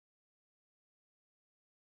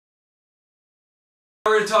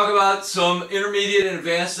We're going to talk about some intermediate and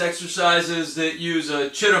advanced exercises that use a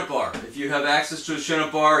chin-up bar. If you have access to a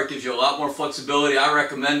chin-up bar, it gives you a lot more flexibility. I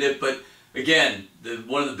recommend it, but again,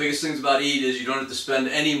 one of the biggest things about EAT is you don't have to spend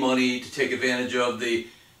any money to take advantage of the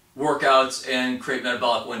workouts and create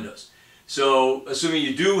metabolic windows. So, assuming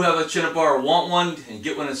you do have a chin-up bar or want one and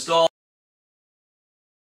get one installed,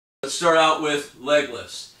 let's start out with leg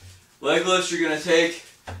lifts. Leg lifts, you're going to take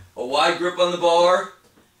a wide grip on the bar,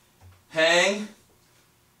 hang,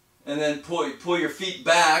 and then pull your feet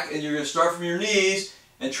back, and you're going to start from your knees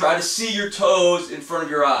and try to see your toes in front of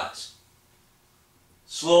your eyes.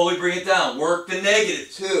 Slowly bring it down. Work the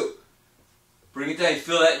negative too. Bring it down. You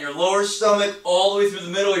feel that in your lower stomach all the way through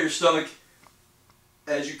the middle of your stomach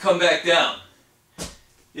as you come back down.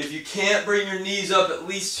 If you can't bring your knees up at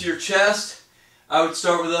least to your chest, I would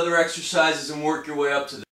start with other exercises and work your way up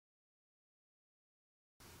to them.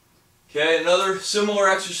 Okay, another similar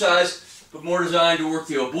exercise, but more designed to work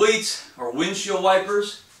the obliques, or windshield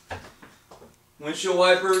wipers. Windshield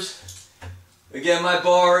wipers. Again, my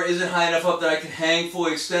bar isn't high enough up that I can hang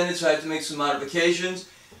fully extended, so I have to make some modifications.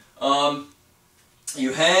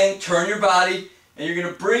 You hang, turn your body, and you're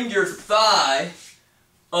going to bring your thigh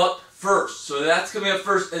up first. So that's coming up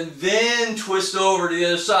first, and then twist over to the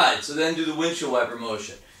other side. So then do the windshield wiper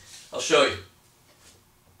motion. I'll show you.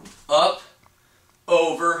 Up,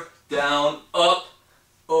 over, down, up,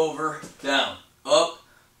 over, down, up,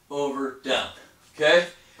 over, down. Okay?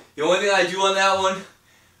 The only thing I do on that one,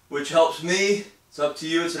 which helps me, it's up to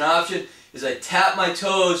you, it's an option, is I tap my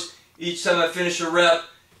toes each time I finish a rep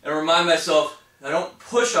and remind myself, I don't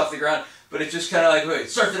push off the ground, but it's just kind of like, wait,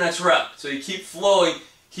 start the next rep. So you keep flowing,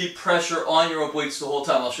 keep pressure on your obliques the whole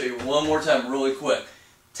time. I'll show you one more time really quick.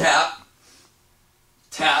 Tap,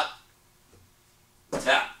 tap,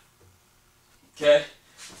 tap. Okay?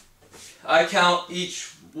 I count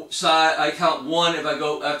each side, I count one if I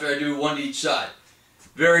go after I do one to each side.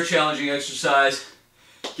 Very challenging exercise.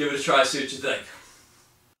 Give it a try, see what you think.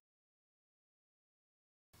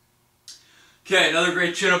 Okay, another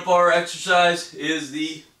great chin-up bar exercise is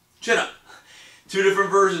the chin-up. Two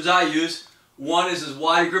different versions I use. One is as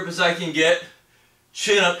wide a grip as I can get,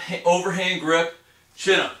 chin-up, overhand grip,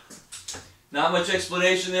 chin-up. Not much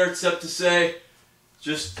explanation there except to say,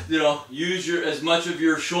 just, use as much of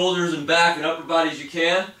your shoulders and back and upper body as you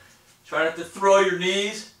can. Try not to throw your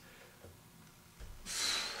knees.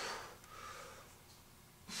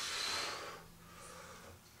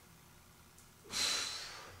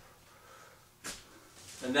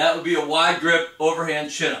 And that would be a wide grip, overhand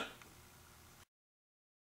chin-up.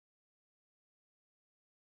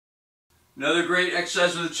 Another great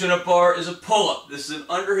exercise with a chin-up bar is a pull-up. This is an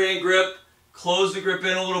underhand grip. Close the grip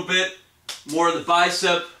in a little bit. More of the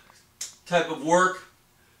bicep type of work.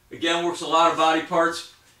 Again, works a lot of body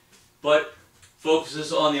parts, but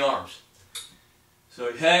focuses on the arms. So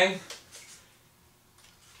you hang.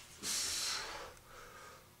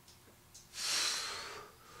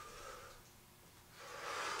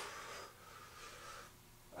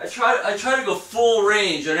 I try to go full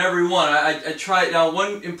range on every one. I try. Now,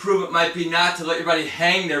 one improvement might be not to let your body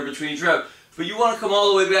hang there between each rep, but you want to come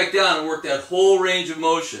all the way back down and work that whole range of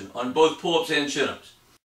motion on both pull-ups and chin-ups.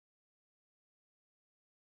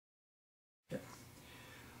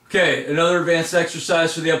 Okay, another advanced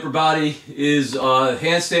exercise for the upper body is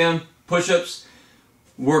handstand push-ups.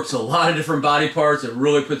 Works a lot of different body parts. It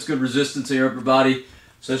really puts good resistance in your upper body.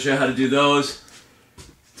 So I'll show you how to do those.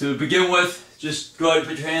 To begin with, just go ahead and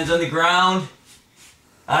put your hands on the ground.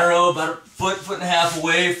 I don't know, about a foot, foot and a half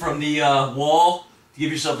away from the wall to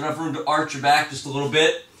give yourself enough room to arch your back just a little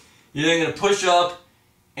bit. You're then going to push up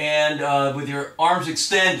and with your arms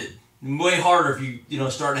extended. Way harder if you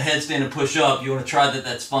start a headstand and push up. You want to try that,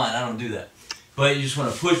 that's fine. I don't do that. But you just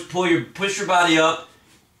want to push your body up,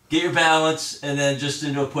 get your balance, and then just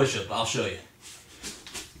into a push-up. I'll show you.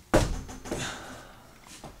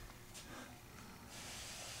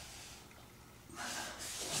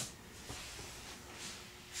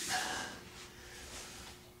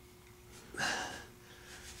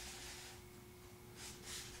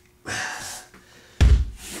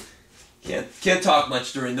 Can't talk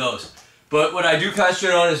much during those. But what I do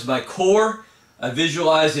concentrate on is my core. I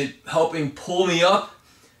visualize it helping pull me up,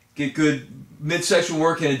 get good midsection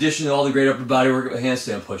work in addition to all the great upper body work of a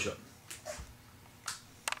handstand push-up.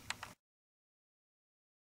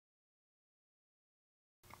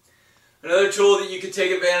 Another tool that you can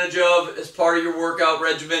take advantage of as part of your workout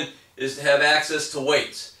regimen is to have access to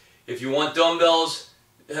weights. If you want dumbbells,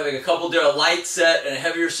 having a couple there, a light set and a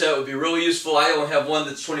heavier set would be really useful. I only have one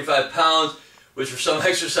that's 25 pounds, which for some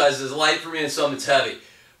exercises is light for me and some it's heavy.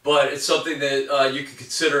 But it's something that you can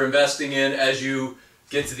consider investing in as you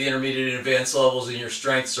get to the intermediate and advanced levels in your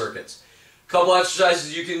strength circuits. A couple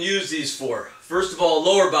exercises you can use these for. First of all,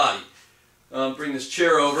 lower body. Bring this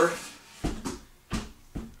chair over.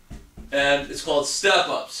 And it's called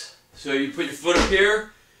step-ups. So you put your foot up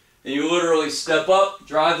here, and you literally step up,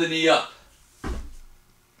 drive the knee up.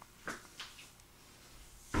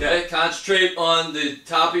 Okay, concentrate on the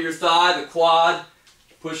top of your thigh, the quad,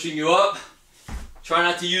 pushing you up. Try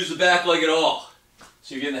not to use the back leg at all.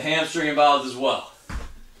 So you're getting the hamstring involved as well.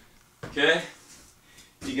 Okay?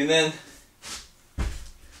 You can then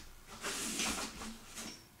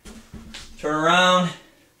turn around,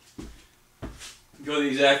 go the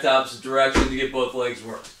exact opposite direction to get both legs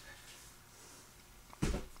working.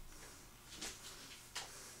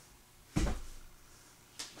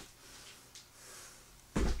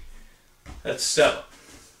 That's step up.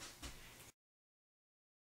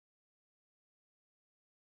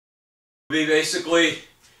 Be basically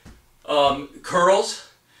curls.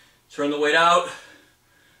 Turn the weight out,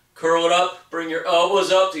 curl it up, bring your elbows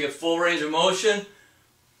up to get full range of motion.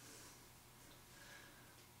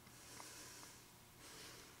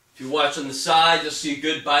 If you watch on the side, you'll see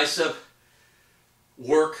good bicep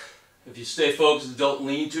work. If you stay focused and don't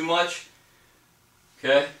lean too much.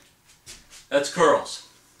 Okay? That's curls.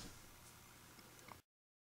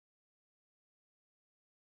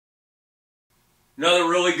 Another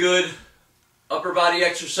really good upper body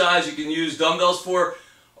exercise you can use dumbbells for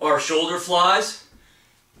are shoulder flies.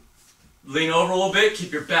 Lean over a little bit,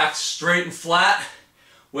 keep your back straight and flat,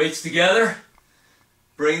 weights together,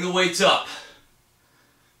 bring the weights up.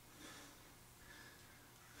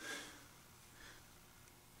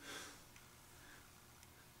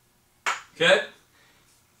 Okay?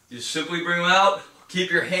 You simply bring them out, keep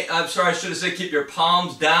your keep your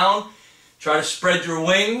palms down, try to spread your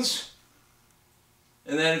wings.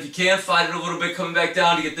 And then if you can, fight it a little bit coming back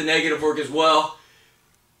down to get the negative work as well.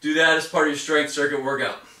 Do that as part of your strength circuit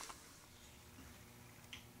workout.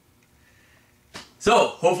 So,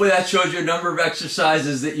 hopefully that shows you a number of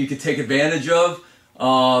exercises that you can take advantage of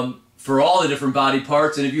for all the different body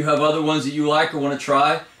parts. And if you have other ones that you like or want to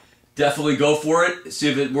try, definitely go for it. See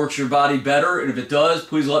if it works your body better. And if it does,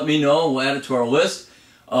 please let me know. We'll add it to our list.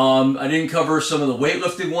 I didn't cover some of the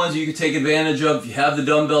weightlifting ones you can take advantage of. If you have the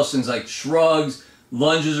dumbbells, things like shrugs,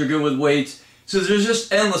 lunges are good with weights. So there's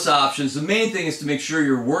just endless options. The main thing is to make sure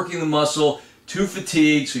you're working the muscle to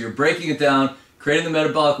fatigue, so you're breaking it down, creating the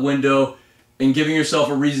metabolic window, and giving yourself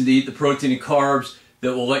a reason to eat the protein and carbs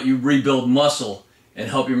that will let you rebuild muscle and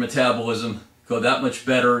help your metabolism go that much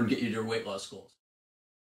better and get you to your weight loss goals.